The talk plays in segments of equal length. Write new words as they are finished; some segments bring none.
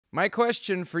My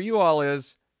question for you all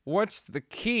is, what's the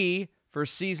key for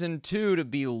Season 2 to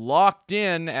be locked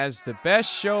in as the best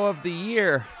show of the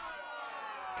year?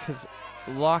 Because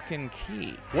Locke and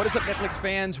Key. What is up, Netflix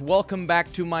fans? Welcome back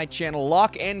to my channel.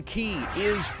 Locke and Key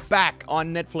is back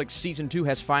on Netflix. Season 2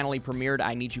 has finally premiered.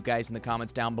 I need you guys in the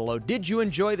comments down below. Did you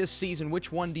enjoy this season?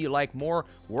 Which one do you like more?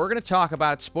 We're going to talk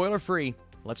about it spoiler-free.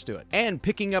 Let's do it. And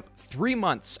picking up 3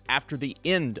 months after the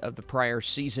end of the prior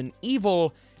season,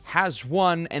 evil has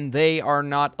won, and they are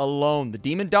not alone. The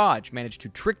Demon Dodge managed to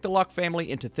trick the Locke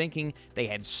family into thinking they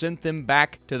had sent them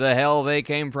back to the hell they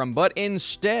came from, but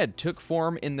instead took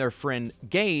form in their friend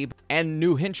Gabe and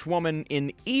new henchwoman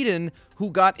in Eden, who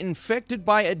got infected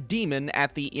by a demon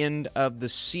at the end of the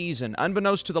season.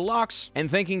 Unbeknownst to the Lockes,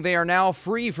 and thinking they are now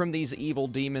free from these evil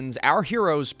demons, our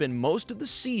heroes spend most of the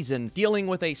season dealing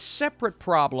with a separate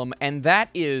problem, and that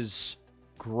is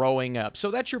growing up. So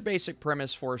that's your basic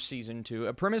premise for Season 2.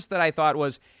 A premise that I thought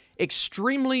was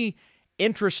extremely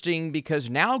interesting because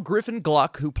now Griffin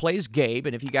Gluck, who plays Gabe,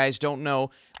 and if you guys don't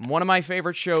know, one of my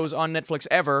favorite shows on Netflix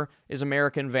ever is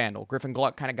American Vandal. Griffin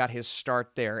Gluck kind of got his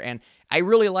start there, and I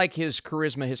really like his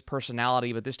charisma, his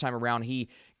personality, but this time around he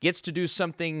gets to do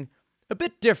something a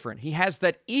bit different. He has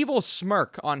that evil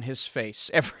smirk on his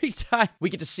face every time we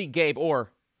get to see Gabe,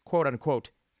 or quote-unquote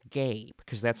Gabe,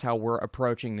 because that's how we're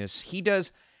approaching this. He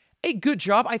does a good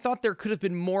job. I thought there could have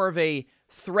been more of a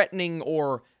threatening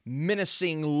or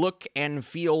menacing look and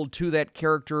feel to that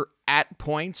character at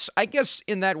points. I guess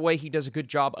in that way he does a good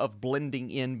job of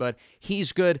blending in, but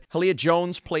he's good. Halia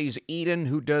Jones plays Eden,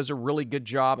 who does a really good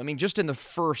job. I mean, just in the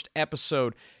first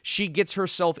episode, she gets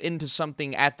herself into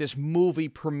something at this movie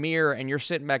premiere, and you're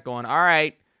sitting back going, all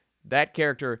right, that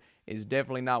character is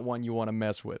definitely not one you want to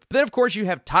mess with. Then, of course, you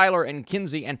have Tyler and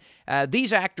Kinsey, and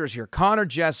these actors here, Connor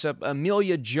Jessup,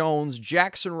 Amelia Jones,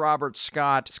 Jackson Robert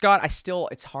Scott. Scott,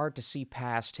 it's hard to see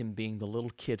past him being the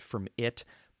little kid from It,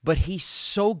 but he's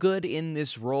so good in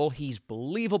this role. He's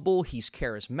believable, he's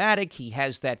charismatic, he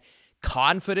has that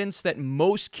confidence that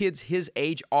most kids his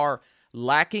age are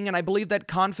lacking, and I believe that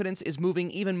confidence is moving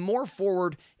even more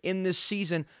forward in this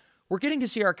season. We're getting to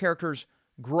see our characters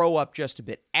grow up just a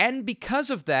bit. And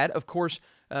because of that, of course,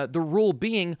 the rule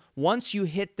being, once you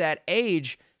hit that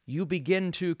age, you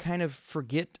begin to kind of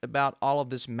forget about all of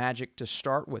this magic to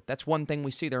start with. That's one thing we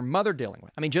see their mother dealing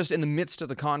with. I mean, just in the midst of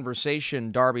the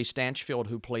conversation, Darby Stanchfield,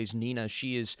 who plays Nina,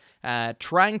 she is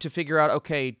trying to figure out,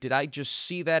 okay, did I just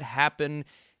see that happen?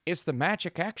 Is the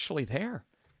magic actually there?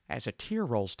 As a tear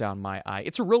rolls down my eye.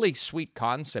 It's a really sweet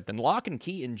concept, and Locke and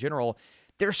Key in general,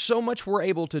 there's so much we're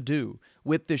able to do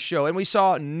with this show, and we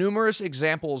saw numerous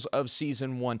examples of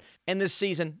Season 1, and this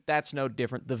season, that's no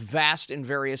different. The vast and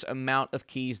various amount of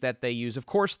keys that they use. Of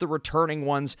course, the returning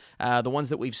ones, the ones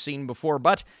that we've seen before,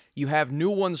 but you have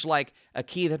new ones like a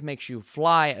key that makes you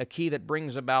fly, a key that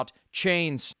brings about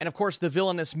chains, and of course, the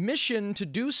villainous mission to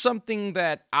do something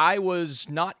that I was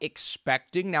not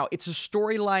expecting. Now, it's a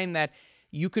storyline that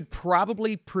you could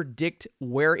probably predict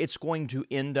where it's going to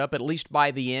end up, at least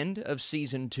by the end of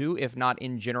Season 2, if not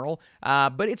in general.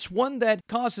 But it's one that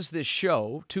causes this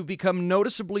show to become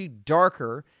noticeably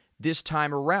darker this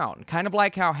time around. Kind of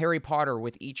like how Harry Potter,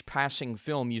 with each passing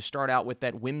film, you start out with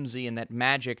that whimsy and that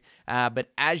magic,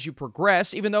 but as you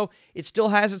progress, even though it still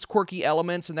has its quirky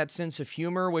elements and that sense of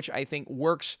humor, which I think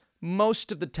works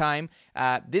most of the time,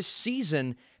 this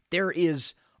season, there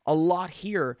is a lot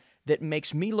here that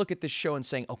makes me look at this show and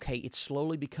saying, okay, it's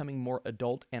slowly becoming more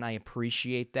adult, and I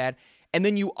appreciate that. And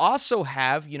then you also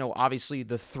have, you know, obviously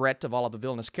the threat of all of the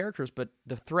villainous characters, but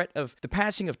the threat of the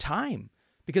passing of time.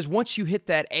 Because once you hit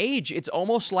that age, it's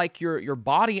almost like your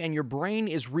body and your brain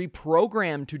is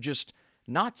reprogrammed to just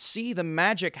not see the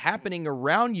magic happening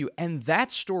around you. And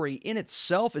that story in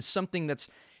itself is something that's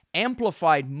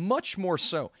amplified much more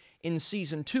so in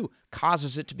Season 2,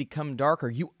 causes it to become darker.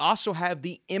 You also have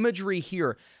the imagery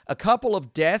here, a couple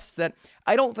of deaths that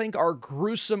I don't think are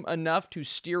gruesome enough to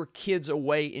steer kids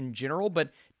away in general, but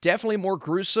definitely more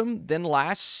gruesome than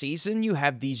last season. You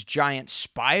have these giant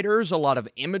spiders, a lot of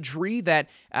imagery that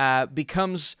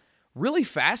becomes really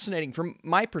fascinating from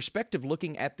my perspective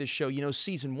looking at this show. You know,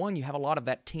 Season 1, you have a lot of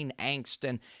that teen angst,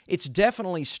 and it's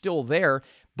definitely still there,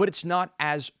 but it's not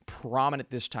as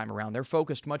prominent this time around. They're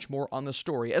focused much more on the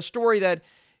story. A story that,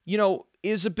 you know,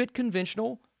 is a bit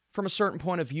conventional from a certain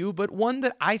point of view, but one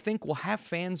that I think will have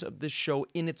fans of this show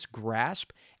in its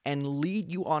grasp and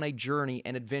lead you on a journey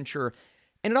and adventure.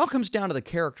 And it all comes down to the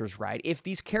characters, right? If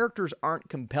these characters aren't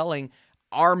compelling,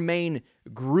 our main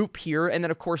group here, and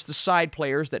then, of course, the side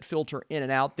players that filter in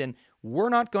and out, then we're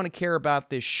not going to care about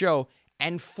this show.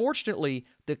 And fortunately,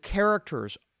 the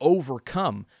characters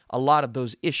overcome a lot of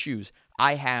those issues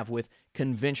I have with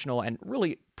conventional and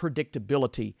really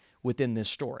predictability within this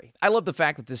story. I love the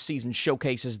fact that this season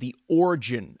showcases the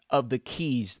origin of the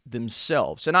keys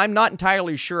themselves, and I'm not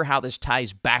entirely sure how this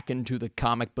ties back into the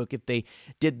comic book, if they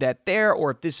did that there or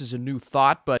if this is a new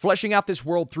thought, but fleshing out this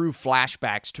world through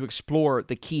flashbacks to explore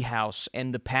the Keyhouse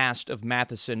and the past of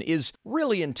Matheson is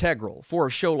really integral for a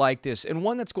show like this, and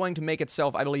one that's going to make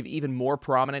itself, I believe, even more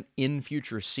prominent in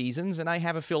future seasons, and I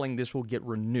have a feeling this will get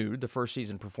renewed. The first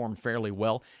season performed fairly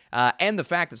well, and the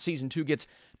fact that season 2 gets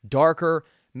darker,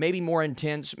 maybe more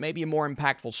intense, maybe a more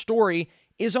impactful story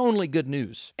is only good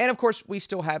news. And of course, we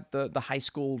still have the high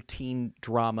school teen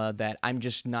drama that I'm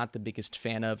just not the biggest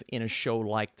fan of in a show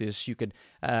like this. You could,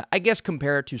 I guess,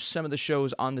 compare it to some of the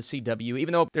shows on the CW,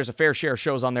 even though there's a fair share of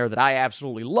shows on there that I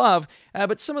absolutely love,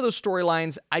 but some of those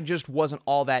storylines I just wasn't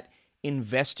all that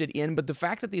invested in. But the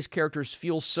fact that these characters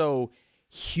feel so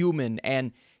human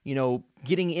and, you know,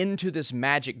 getting into this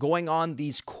magic, going on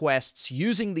these quests,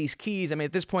 using these keys. I mean,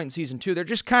 at this point in season 2, they're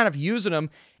just kind of using them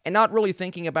and not really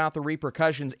thinking about the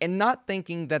repercussions and not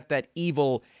thinking that that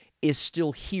evil is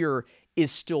still here,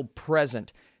 is still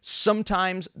present.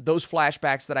 Sometimes those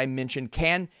flashbacks that I mentioned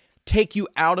can take you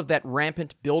out of that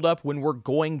rampant buildup when we're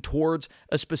going towards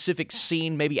a specific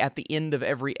scene. Maybe at the end of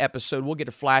every episode, we'll get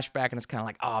a flashback and it's kind of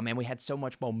like, oh man, we had so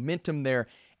much momentum there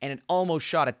and it almost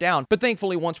shot it down. But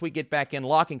thankfully, once we get back in,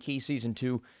 Locke and Key Season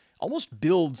 2 almost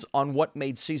builds on what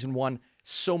made Season 1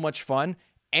 so much fun,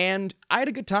 and I had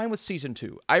a good time with Season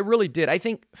 2. I really did. I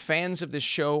think fans of this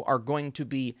show are going to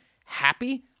be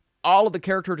happy. All of the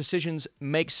character decisions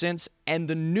make sense, and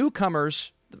the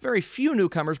newcomers, the very few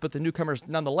newcomers, but the newcomers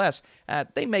nonetheless,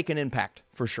 they make an impact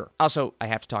for sure. Also, I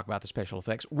have to talk about the special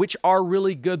effects, which are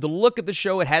really good. The look of the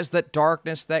show, it has that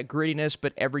darkness, that grittiness,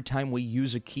 but every time we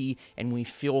use a key and we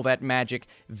feel that magic,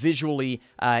 visually,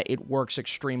 it works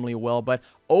extremely well. But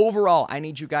overall, I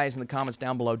need you guys in the comments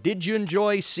down below. Did you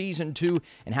enjoy Season 2,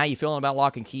 and how you feeling about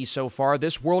Locke and Key so far?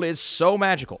 This world is so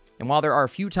magical, and while there are a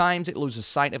few times it loses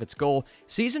sight of its goal,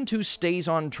 Season 2 stays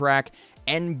on track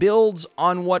and builds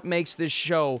on what makes this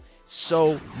show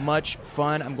so much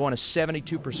fun. I'm going to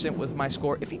 72% with my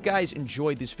score. If you guys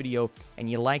enjoyed this video and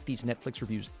you like these Netflix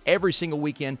reviews every single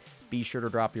weekend, be sure to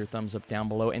drop your thumbs up down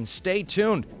below and stay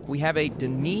tuned. We have a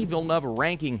Denis Villeneuve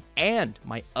ranking and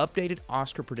my updated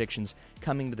Oscar predictions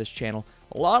coming to this channel,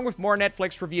 along with more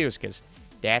Netflix reviews, because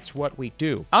that's what we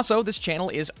do. Also, this channel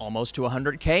is almost to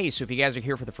 100K, so if you guys are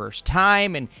here for the first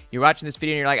time and you're watching this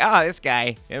video and you're like, oh, this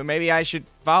guy, maybe I should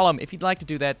follow him. If you'd like to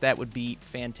do that, that would be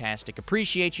fantastic.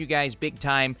 Appreciate you guys big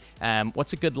time.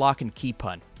 What's a good Locke and Key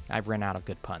pun? I've run out of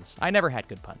good puns. I never had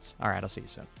good puns. All right, I'll see you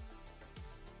soon.